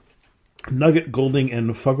 Nugget, Golding,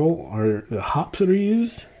 and Fuggle are the hops that are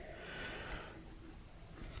used.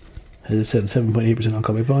 As I said, 7.8%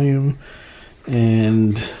 alcohol by volume.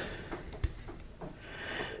 And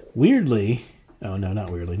weirdly... Oh, no,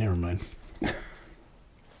 not weirdly. Never mind.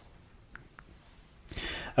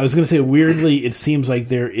 I was going to say, weirdly, it seems like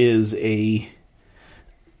there is a...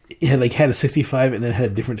 It had a 65 and then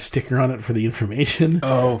had a different sticker on it for the information.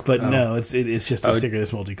 But no, it's just a sticker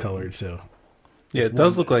that's multicolored. So yeah, it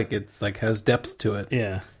does look like it's like has depth to it.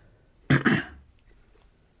 Yeah.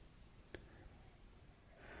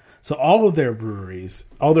 So all their brews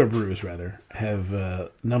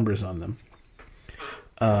have numbers on them.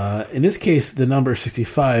 In this case, the number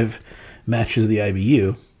 65 matches the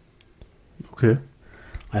IBU. Okay.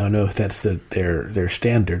 I don't know if that's their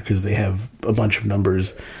standard, because they have a bunch of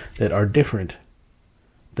numbers that are different,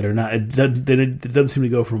 that are not. It doesn't seem to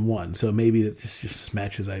go from 1, so maybe that this just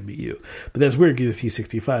matches IBU. But that's weird because you see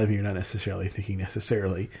 65, and you're not necessarily thinking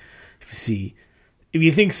necessarily. If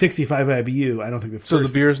you think 65 IBU, I don't think So the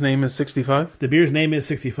beer's name is 65? The beer's name is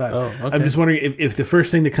 65. Oh, okay. I'm just wondering if the first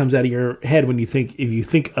thing that comes out of your head if you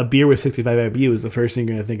think a beer with 65 IBU is the first thing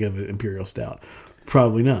you're going to think of Imperial Stout.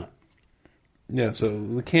 Probably not. Yeah, so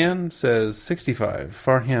the can says 65,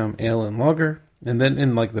 Farnham Ale and Lager, and then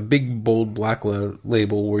in like the big bold black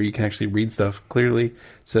label where you can actually read stuff clearly, it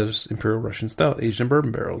says Imperial Russian Stout aged in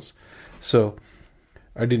bourbon barrels. So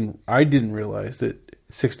I didn't realize that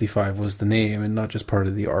 65 was the name and not just part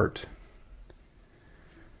of the art.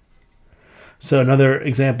 So another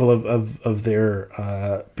example of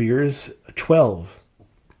their beers, 12.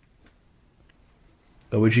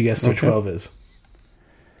 What would you guess their 12 is?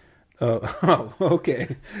 Oh,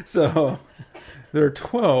 okay. So their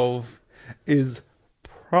 12 is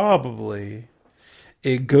probably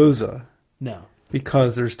a Goza. No.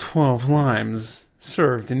 Because there's 12 limes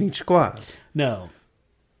served in each glass. No.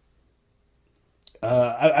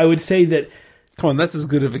 I would say that... Come on, that's as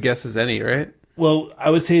good of a guess as any, right? Well, I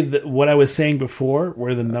would say that what I was saying before,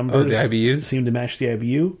 where the numbers the IBUs? seem to match the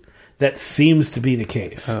IBU, that seems to be the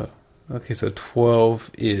case. Oh, okay, so 12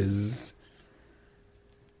 is...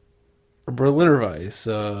 Berliner Weiss,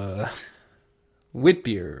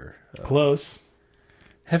 Witbier. Close.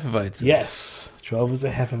 Hefeweizen. Yes. 12 is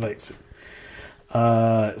a Hefeweizen.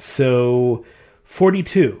 So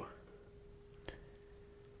 42.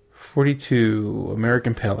 42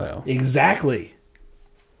 American Pale Ale. Exactly.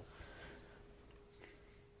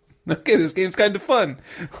 Okay, this game's kind of fun.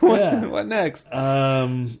 What, Yeah. what next?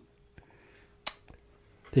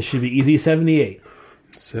 This should be easy. 78.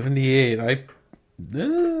 78. IPA.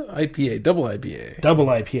 Double IPA. Double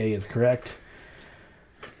IPA is correct.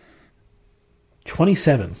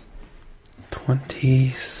 27.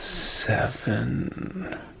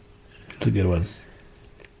 27. It's a good one.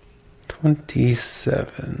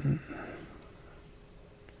 27.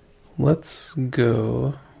 Let's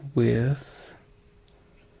go with...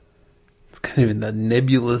 It's kind of in the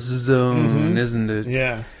nebulous zone, isn't it?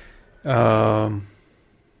 Yeah. Brown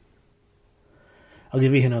I'll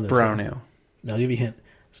give you a hint on this one. ale. No, I'll give you a hint.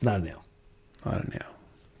 It's not an ale. Not an ale.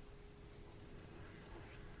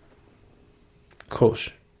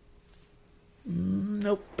 Kolsch.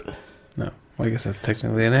 Nope. No. Well, I guess that's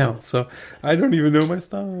technically an ale. So I don't even know my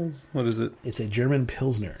styles. What is it? It's a German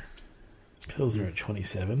Pilsner. Pilsner at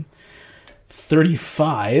 27.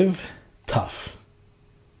 35. Tough.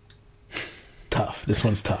 Tough. This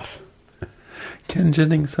one's tough. Ken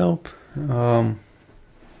Jennings help.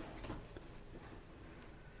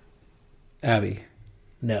 Abbey.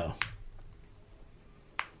 No.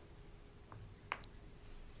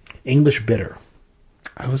 English bitter.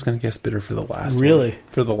 I was going to guess bitter for the last one. Really?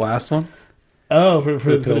 For the last one? Oh, for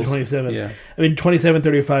the pills. 27. Yeah. I mean, 27,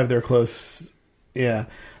 35, they're close. Yeah.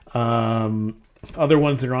 Other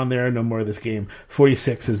ones that are on there, no more of this game.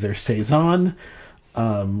 46 is their Saison,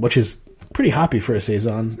 which is pretty hoppy for a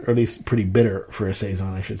Saison, or at least pretty bitter for a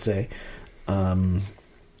Saison, I should say.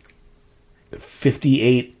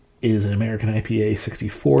 58 is an American IPA.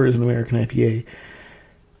 64 is an American IPA.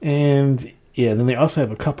 And... yeah, then they also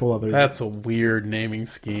have a couple other... That's a weird naming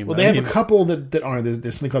scheme. Well, they have a couple that aren't.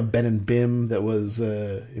 There's something called Ben and Bim that was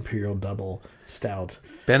Imperial Double Stout.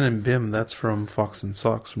 Ben and Bim, that's from Fox and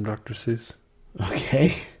Socks from Dr. Seuss.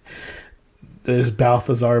 Okay. There's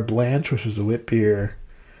Balthazar Blanche, which was a wit beer.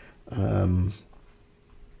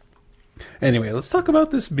 Anyway, let's talk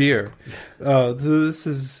about this beer. This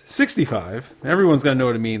is 65. Everyone's got to know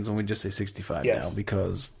what it means when we just say 65 Yes. now,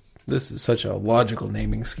 because this is such a logical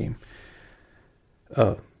naming scheme.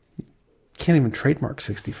 Can't even trademark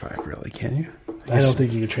 65, really, can you? I don't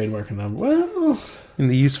think you can trademark a number. Well, In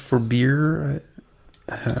the use for beer,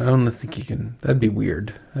 I don't think you can. That'd be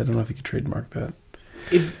weird. I don't know if you could trademark that.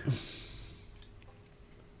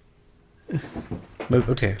 But,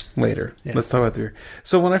 okay, later. Yeah. Let's talk about the beer.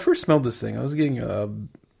 So when I first smelled this thing, I was getting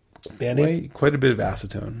Band-Aid? quite a bit of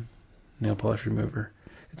acetone, nail polish remover.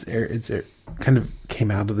 It's air, kind of came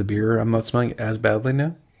out of the beer. I'm not smelling it as badly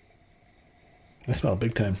now. I smell it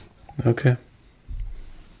big time. Okay.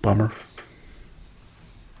 Bummer.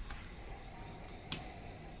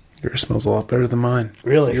 Yours smells a lot better than mine.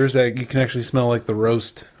 Really? Yours, you can actually smell like the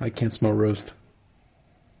roast. I can't smell roast.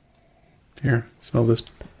 Here, smell this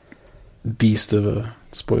beast of a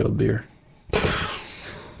spoiled beer.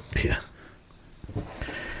 Yeah.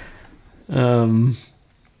 Oh.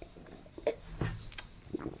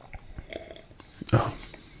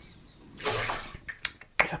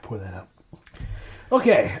 Yeah, pour that out.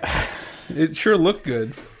 Okay. It sure looked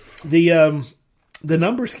good. The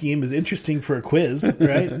number scheme is interesting for a quiz,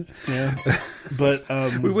 right? Yeah. But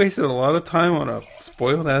We wasted a lot of time on a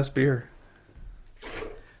spoiled ass beer.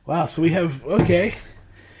 wow, so we have okay.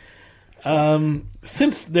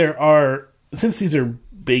 Since these are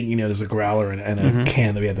big, there's a growler and a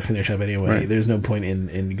can that we have to finish up anyway. Right. There's no point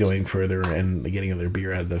in going further and getting another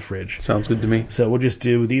beer out of the fridge. Sounds good to me. So we'll just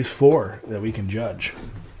do these 4 that we can judge.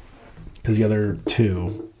 Because the other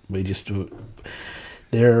 2, we just do.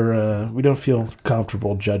 We don't feel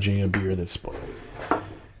comfortable judging a beer that's spoiled.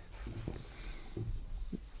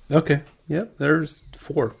 Okay. Yep. There's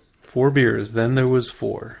 4. 4 beers. Then there was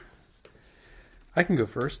 4. I can go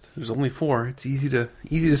first. There's only 4. It's easy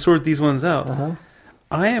to sort these ones out. Uh-huh.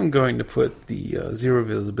 I am going to put the zero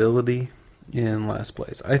visibility in last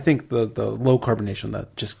place. I think the low carbonation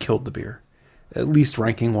that just killed the beer. At least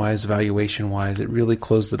ranking wise, valuation wise, it really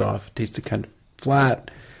closed it off. It tasted kind of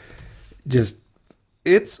flat.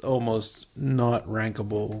 It's almost not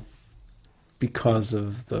rankable because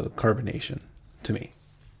of the carbonation to me.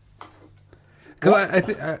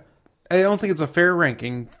 Because I don't think it's a fair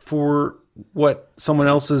ranking for what someone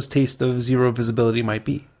else's taste of zero visibility might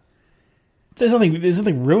be. There's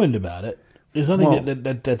nothing ruined about it. There's nothing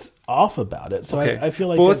that's off about it. So Okay. I feel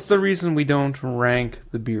like. Well, what's the reason we don't rank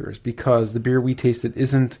the beers? Because the beer we tasted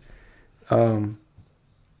isn't a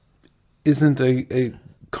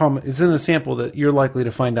common, isn't a sample that you're likely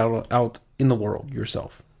to find out in the world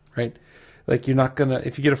yourself, right? Like you're not gonna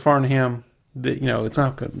if you get a Farnham, it's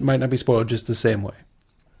might not be spoiled just the same way.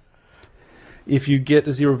 If you get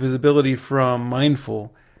a zero visibility from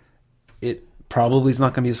Mindful, it probably is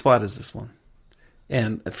not going to be as flat as this one.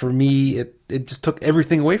 And for me, it just took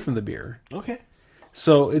everything away from the beer. Okay.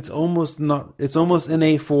 So it's almost an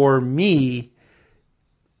A for me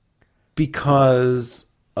because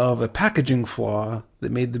of a packaging flaw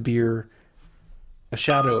that made the beer a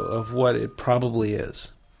shadow of what it probably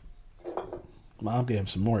is. Well, I'm going to have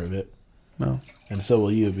some more of it. No. And so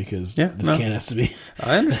will you, because can has to be...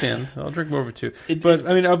 I understand. I'll drink more of it too. But,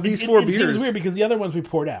 I mean, of these four beers... It seems weird because the other ones we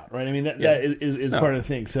poured out, right? I mean, that is part of the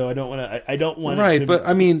thing. So I don't want to... Right, but,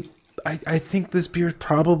 I mean, I think this beer is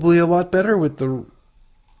probably a lot better with the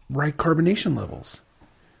right carbonation levels.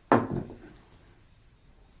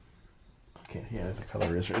 Okay, yeah, the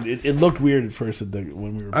color is... It looked weird at first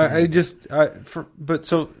when we were... But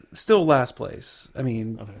still last place. I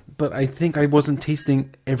mean, okay. But I think I wasn't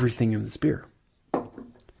tasting everything in this beer.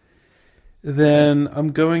 Then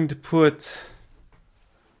I'm going to put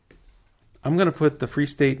the Free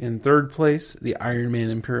State in third place, the Iron Man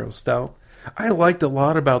Imperial Stout. I liked a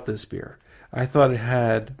lot about this beer. I thought it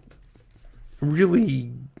had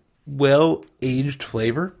really well-aged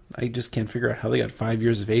flavor. I just can't figure out how they got 5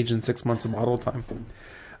 years of age and 6 months of bottle time.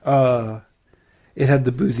 It had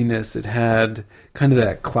the booziness. It had kind of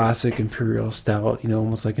that classic Imperial Stout,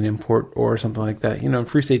 almost like an import or something like that.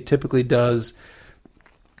 Free State typically does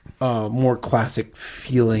more classic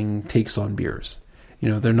feeling takes on beers.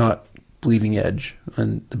 They're not bleeding edge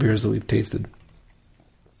on the beers that we've tasted.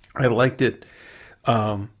 I liked it.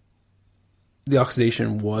 The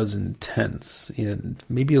oxidation was intense and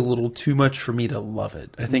maybe a little too much for me to love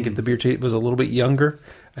it. I think if the beer was a little bit younger,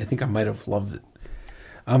 I think I might have loved it.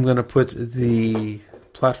 I'm going to put the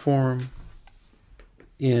Platform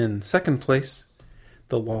in second place,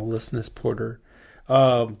 the Lawlessness Porter.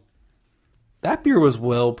 That beer was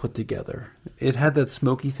well put together. It had that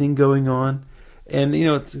smoky thing going on. And,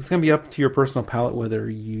 it's going to be up to your personal palate whether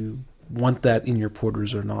you want that in your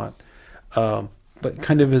porters or not. But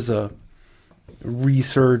kind of as a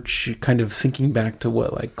research, kind of thinking back to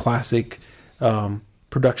what like classic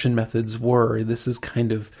production methods were, this is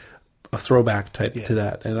kind of a throwback type to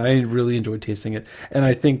that. And I really enjoyed tasting it. And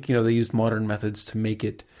I think, they used modern methods to make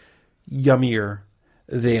it yummier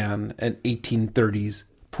than an 1830s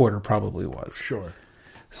porter probably was. Sure.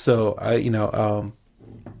 So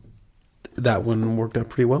that one worked out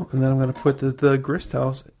pretty well. And then I'm going to put the Grist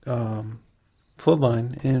House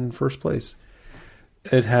Floodline in first place.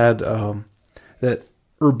 It had that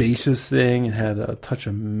herbaceous thing. It had a touch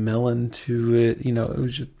of melon to it. It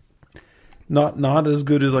was just not as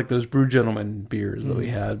good as like those Brew Gentleman beers that we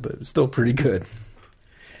had, but still pretty good.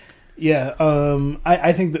 Yeah,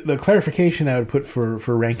 I think that the clarification I would put for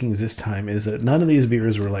rankings this time is that none of these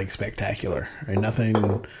beers were like spectacular, right?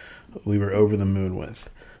 Nothing we were over the moon with.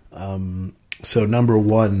 So number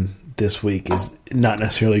one this week is not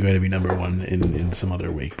necessarily going to be number one in some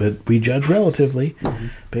other week, but we judge relatively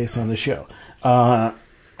based on the show.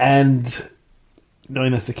 And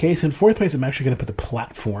knowing that's the case, in fourth place, I'm actually going to put the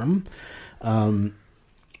Platform.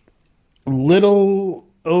 Little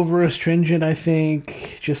over astringent, I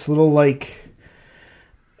think. Just a little like...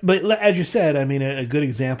 But as you said, I mean, a good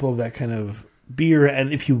example of that kind of beer.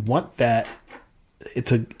 And if you want that,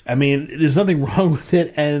 there's nothing wrong with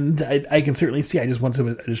it. And I can certainly see, I just want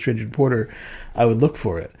some astringent porter. I would look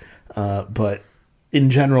for it. But in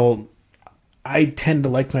general, I tend to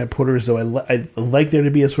like my porters, though. I like there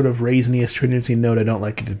to be a sort of raisiny astringency note. I don't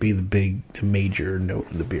like it to be the major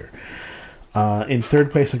note in the beer. In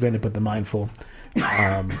third place, I'm going to put the Mindful.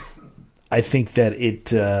 I think that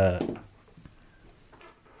it,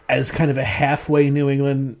 as kind of a halfway New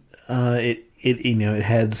England, it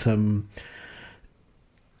had some.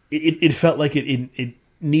 It felt like it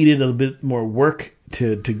needed a bit more work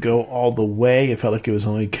to go all the way. It felt like it was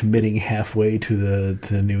only committing halfway to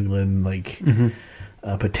the New England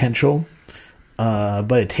potential.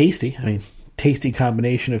 But a tasty. I mean, tasty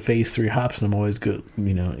combination of Phase 3 hops, and I'm always good,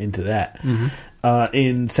 into that.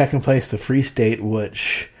 In second place, the Free State,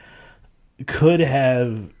 which could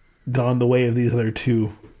have gone the way of these other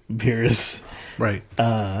two beers. Right.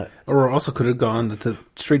 Or also could have gone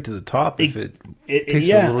straight to the top if it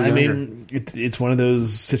tasted a little younger. I mean, it's one of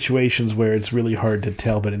those situations where it's really hard to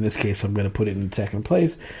tell, but in this case, I'm going to put it in second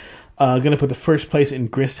place. I'm going to put the first place in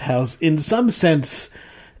Grist House. In some sense,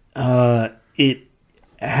 it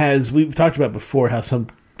has... We've talked about before how some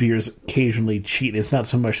beers occasionally cheat. It's not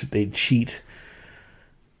so much that they cheat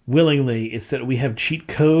willingly. It's that we have cheat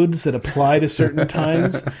codes that apply to certain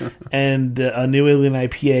times, and a New England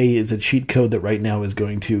IPA is a cheat code that right now is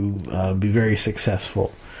going to be very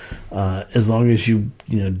successful. As long as you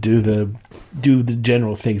do the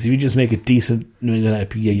general things. If you just make a decent New England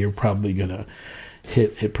IPA, you're probably gonna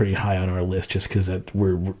hit pretty high on our list just because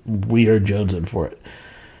we are jonesing for it.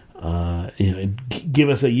 Give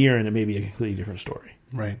us a year and it may be a completely different story.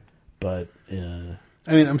 Right. But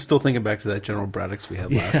I mean, I'm still thinking back to that General Braddock's we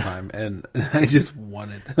had last time, and I just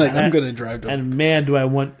want it. Like, I'm going to drive to. And man, do I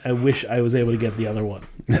wish I was able to get the other one.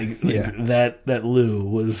 That Lou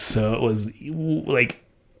was like,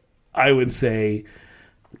 I would say,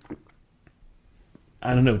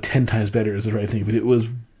 I don't know, 10 times better is the right thing, but it was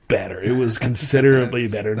better. It was considerably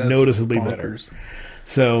better, noticeably better.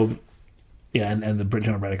 So, yeah, and the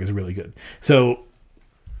General Braddock is really good. So,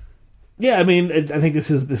 yeah, I mean, I think this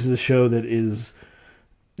is a show that is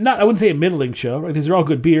not, I wouldn't say a middling show, right? These are all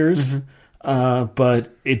good beers,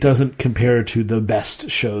 but it doesn't compare to the best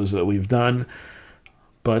shows that we've done.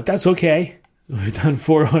 But that's okay. We've done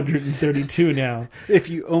 432 now. If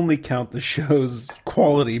you only count the show's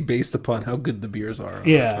quality based upon how good the beers are.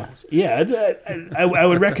 Yeah. I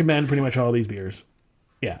would recommend pretty much all these beers.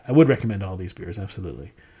 Yeah, I would recommend all these beers,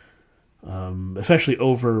 absolutely. Especially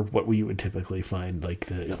over what we would typically find. Like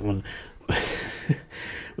when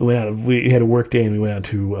we had a work day and we went out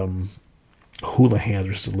to Houlihan's,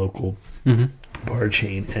 which is a local bar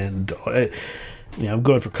chain, and I'm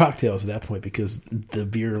going for cocktails at that point because the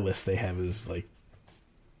beer list they have is like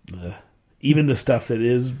even the stuff that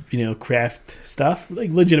is craft stuff,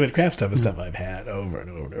 like legitimate craft stuff, is stuff I've had over and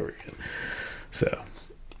over and over again. So,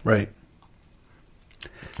 right.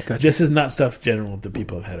 Gotcha. This is not stuff general that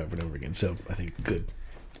people have had over and over again. So I think good.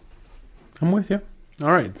 I'm with you.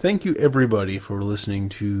 All right. Thank you, everybody, for listening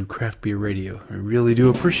to Craft Beer Radio. I really do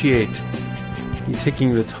appreciate you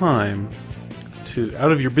taking the time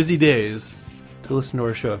out of your busy days to listen to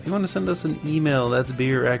our show. If you want to send us an email, that's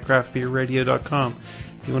beer@craftbeerradio.com.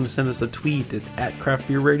 If you want to send us a tweet, it's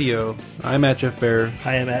 @craftbeerradio. I'm at Jeff Bear.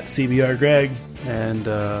 I am at CBR Greg. And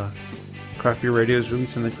Craft Beer Radio is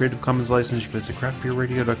released in the Creative Commons license. You can visit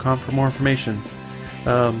craftbeerradio.com for more information.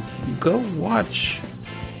 Go watch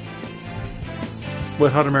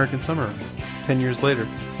Wet Hot American Summer 10 years later.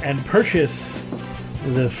 And purchase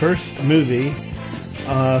the first movie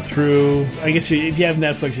through, I guess if you have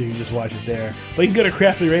Netflix, you can just watch it there. But you can go to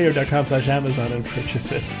craftbeerradio.com/Amazon and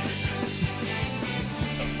purchase it.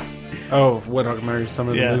 Oh, Wet Hot American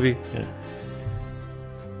Summer, the movie?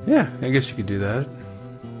 Yeah, I guess you could do that.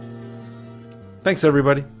 Thanks,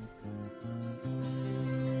 everybody.